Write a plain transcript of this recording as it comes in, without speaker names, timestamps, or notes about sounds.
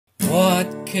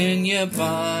What can you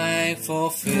buy for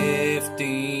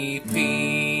 50p?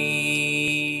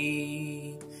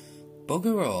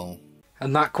 Bugger all.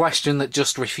 And that question that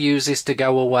just refuses to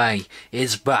go away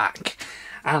is back.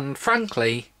 And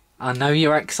frankly, I know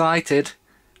you're excited.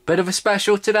 Bit of a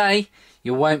special today.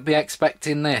 You won't be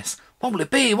expecting this. What will it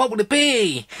be? What will it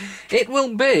be? It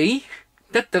will be...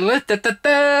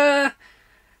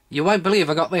 You won't believe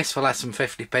I got this for less than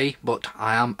 50p, but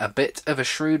I am a bit of a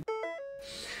shrewd...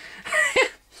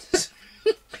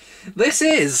 This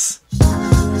is...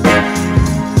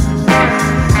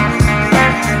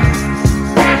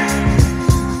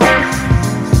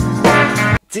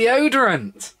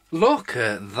 deodorant. Look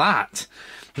at that.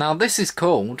 Now this is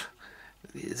called...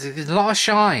 There's a lot of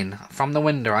shine from the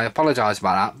window. I apologise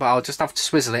about that, but I'll just have to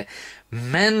swizzle it.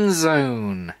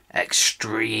 Menzone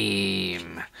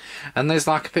Extreme. And there's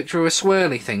like a picture of a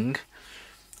swirly thing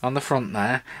on the front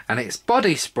there, and it's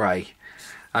body spray.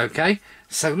 Okay,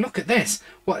 so look at this.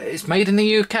 What, it's made in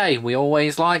the UK. We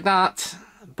always like that,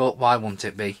 but why wouldn't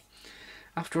it be?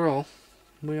 After all,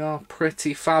 we are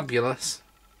pretty fabulous.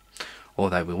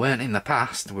 Although we weren't in the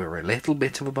past, we were a little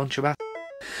bit of a bunch of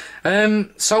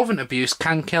bastards. Solvent abuse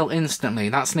can kill instantly.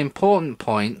 That's an important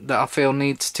point that I feel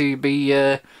needs to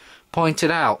be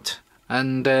pointed out.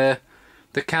 And the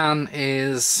can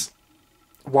is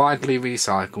widely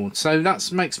recycled, so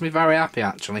that makes me very happy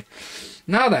actually.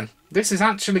 Now then, this has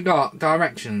actually got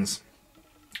directions.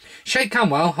 Shake can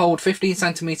well, hold 15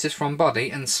 centimeters from body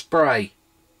and spray.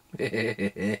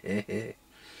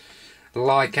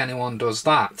 Like anyone does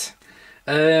that.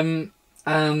 And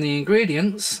the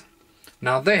ingredients.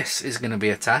 Now this is going to be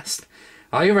a test.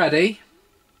 Are you ready?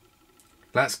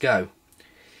 Let's go.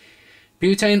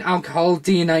 Butane alcohol,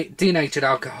 denatured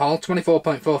alcohol,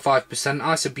 24.45%,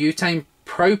 isobutane,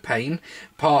 propane,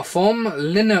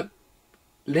 parfum,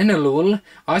 linalool,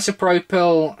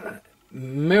 isopropyl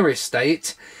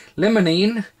myristate,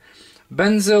 limonene,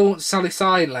 benzyl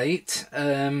salicylate,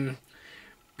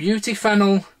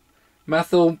 butyphenyl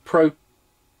methyl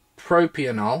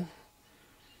propionyl.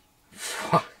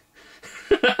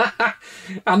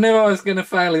 I knew I was going to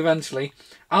fail eventually.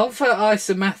 Alpha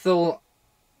isomethyl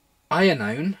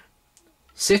ionone,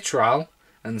 citral,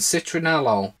 and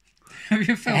citronellol. Have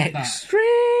you felt that?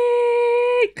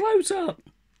 Straight close up.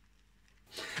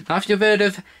 Now, if you've heard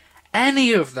of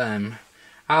any of them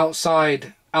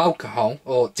outside alcohol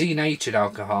or denatured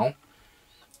alcohol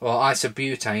or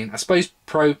isobutane, I suppose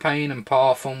propane and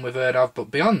parfum we've heard of,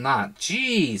 but beyond that,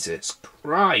 Jesus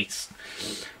Christ.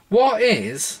 What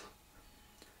is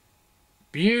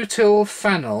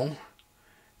butylphenyl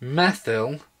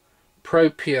methyl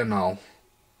propionyl?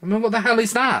 I mean, what the hell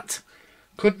is that?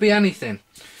 Could be anything.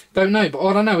 Don't know, but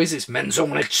all I know is it's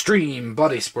Menzone Extreme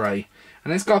body spray.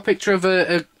 And it's got a picture of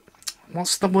a...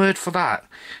 What's the word for that?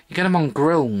 You get them on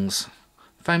grills.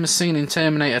 Famous scene in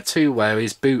Terminator 2 where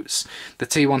his boots, the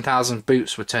T-1000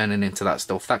 boots were turning into that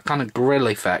stuff. That kind of grill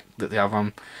effect that they have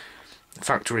on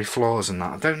factory floors and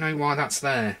that. I don't know why that's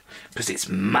there. Because it's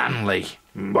manly.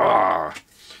 Bah.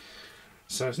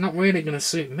 So it's not really going to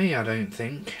suit me, I don't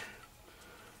think.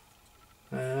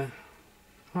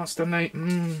 What's the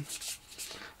name?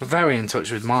 Very in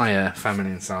touch with my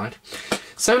feminine side.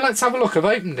 So let's have a look. I've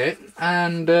opened it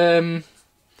and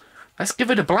let's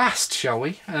give it a blast, shall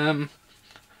we?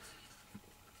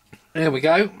 Here we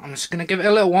go. I'm just going to give it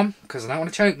a little one because I don't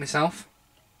want to choke myself.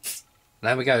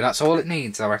 There we go. That's all it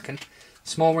needs, I reckon.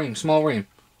 Small room, small room.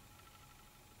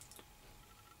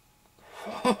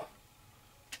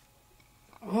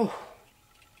 Oh.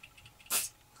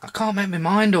 I can't make my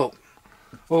mind up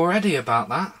already about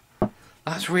that.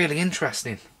 That's really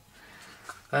interesting.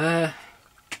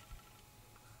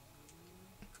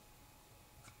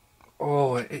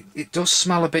 Oh, it does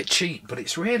smell a bit cheap, but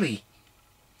it's really...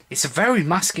 It's a very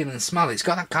masculine smell. It's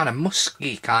got that kind of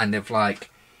musky kind of like...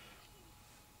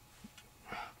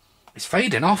 It's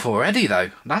fading off already though.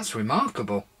 That's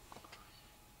remarkable.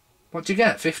 What do you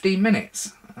get? 15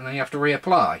 minutes? And then you have to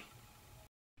reapply?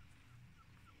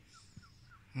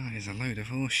 That is a load of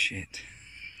horse shit.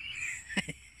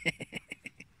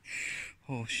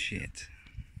 Horse shit.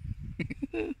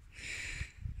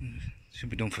 Should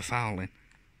be done for fouling.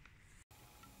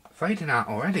 Fading out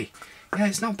already. Yeah,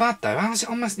 it's not bad though. How's it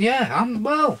on my... Yeah, I'm...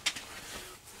 Well,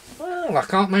 I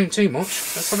can't moan too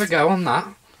much. Let's have a go on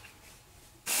that.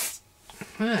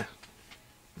 Yeah.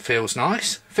 Feels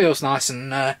nice. Feels nice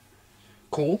and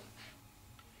cool.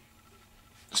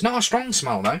 It's not a strong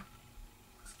smell though.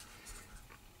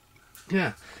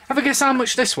 Yeah. Have a guess how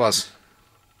much this was?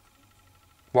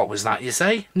 What was that, you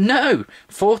say? No!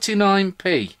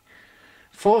 49p.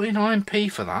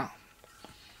 49p for that.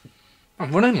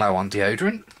 I'm running low on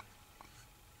deodorant.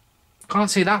 Can't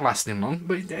see that lasting long,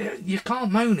 but you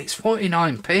can't moan, it's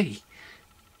 49p.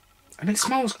 And it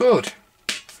smells good.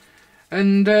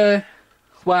 And,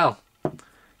 well,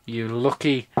 you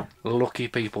lucky, lucky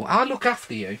people. I look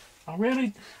after you. I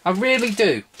really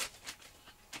do.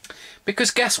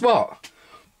 Because guess what?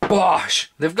 Bosh!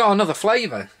 They've got another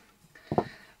flavour.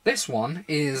 This one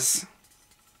is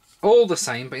all the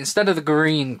same, but instead of the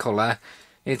green colour,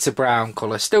 it's a brown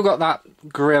colour. Still got that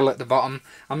grill at the bottom.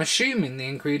 I'm assuming the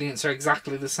ingredients are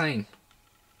exactly the same.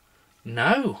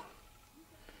 No.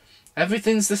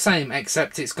 Everything's the same,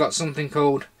 except it's got something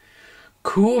called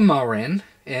coumarin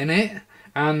in it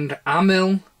and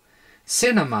amyl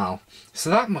cinnamol. So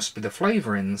that must be the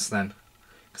flavourings then.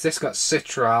 Because this got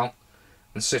citral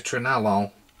and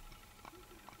citronellol.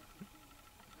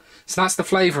 So that's the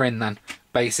flavouring then,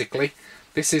 basically.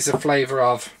 This is a flavour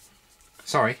of...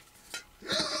 Sorry.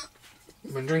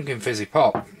 I've been drinking fizzy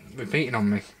pop. Repeating on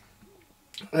me.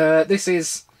 This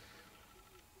is...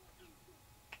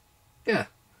 Yeah.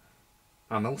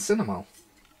 Amyl cinnamol.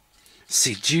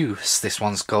 Seduce, this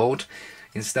one's called,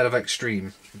 instead of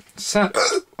extreme. So...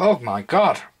 Oh my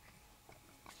god.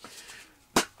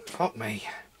 Fuck me.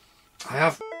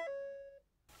 I've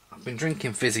been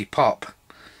drinking fizzy pop.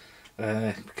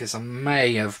 Because I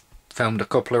may have filmed a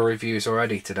couple of reviews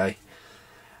already today.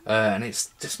 And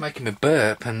it's just making me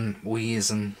burp and wheeze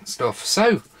and stuff.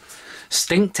 So,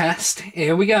 stink test.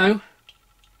 Here we go.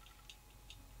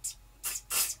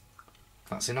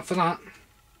 That's enough of that.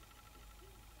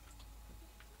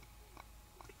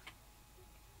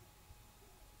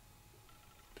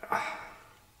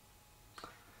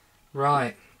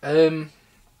 Right. I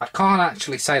can't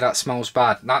actually say that smells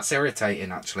bad. That's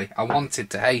irritating, actually. I wanted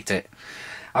to hate it.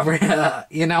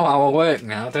 You know how I work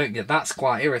now, don't you? That's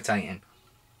quite irritating.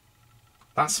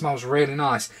 That smells really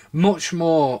nice. Much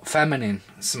more feminine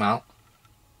smell.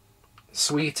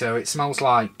 Sweeter. It smells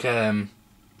like... How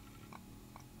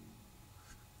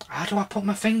do I put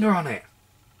my finger on it?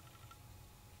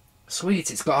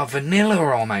 Sweet. It's got a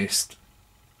vanilla almost.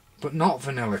 But not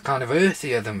vanilla. Kind of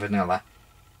earthier than vanilla.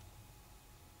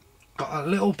 Got a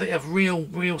little bit of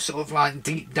real sort of like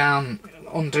deep down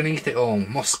underneath it all,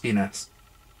 muskiness.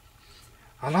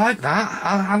 I like that.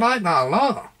 I like that a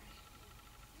lot.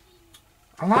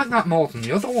 I like that more than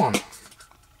the other one.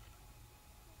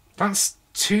 That's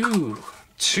too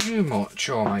much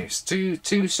almost.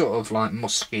 Too sort of like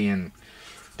musky and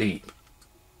deep.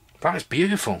 That is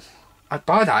beautiful. I'd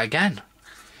buy that again.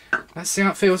 Let's see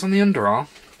how it feels on the underarm.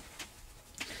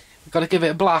 We've got to give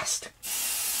it a blast.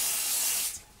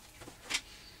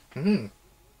 I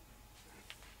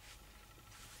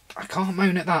can't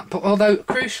moan at that, but although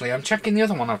crucially I'm checking the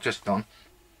other one I've just done.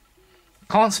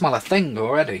 Can't smell a thing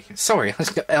already. Sorry, let's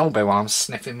get elbow while I'm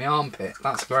sniffing my armpit.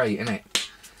 That's great, isn't it?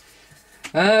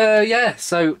 Yeah,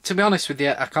 so to be honest with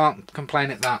you, I can't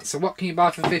complain at that. So what can you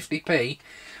buy for 50p?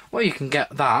 Well, you can get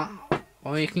that,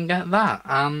 or you can get that,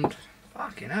 and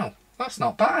fucking hell, that's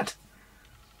not bad.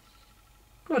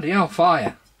 Bloody hell,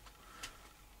 fire.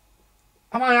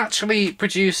 Am I actually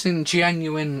producing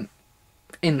genuine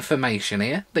information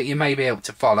here that you may be able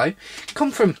to follow?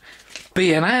 Come from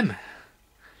B&M.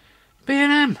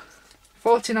 B&M.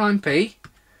 49p.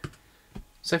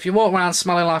 So if you walk around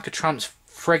smelling like a tramp's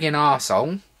friggin'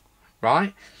 arsehole,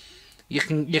 right? You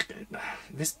could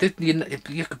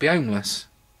be homeless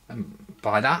and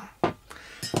buy that.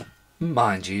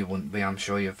 Mind you wouldn't be. I'm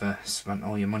sure you've spent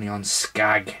all your money on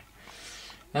Skag.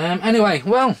 Anyway,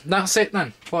 well, that's it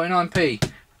then.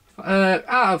 49p. Out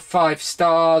of 5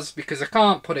 stars, because I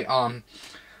can't put it on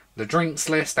the drinks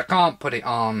list. I can't put it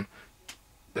on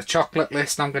the chocolate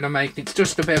list I'm going to make. It's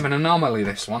just a bit of an anomaly,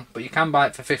 this one. But you can buy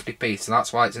it for 50p, so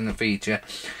that's why it's in the feature.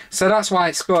 So that's why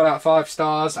it's scored out of 5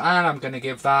 stars. And I'm going to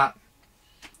give that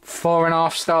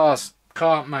 4.5 stars.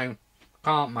 Can't moan.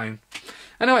 Can't moan.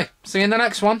 Anyway, see you in the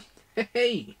next one.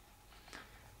 Hey.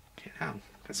 Get out.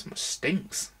 That some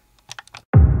stinks.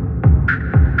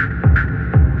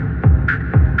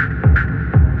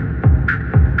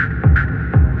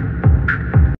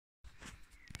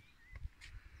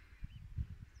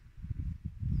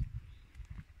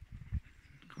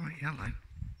 Yellow.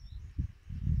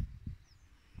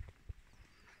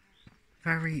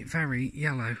 Very, very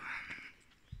yellow.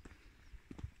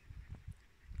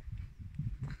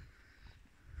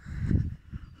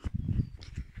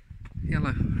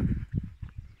 Yellow.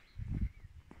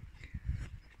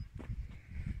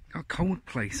 Got a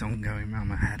Coldplay song going round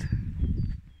my head.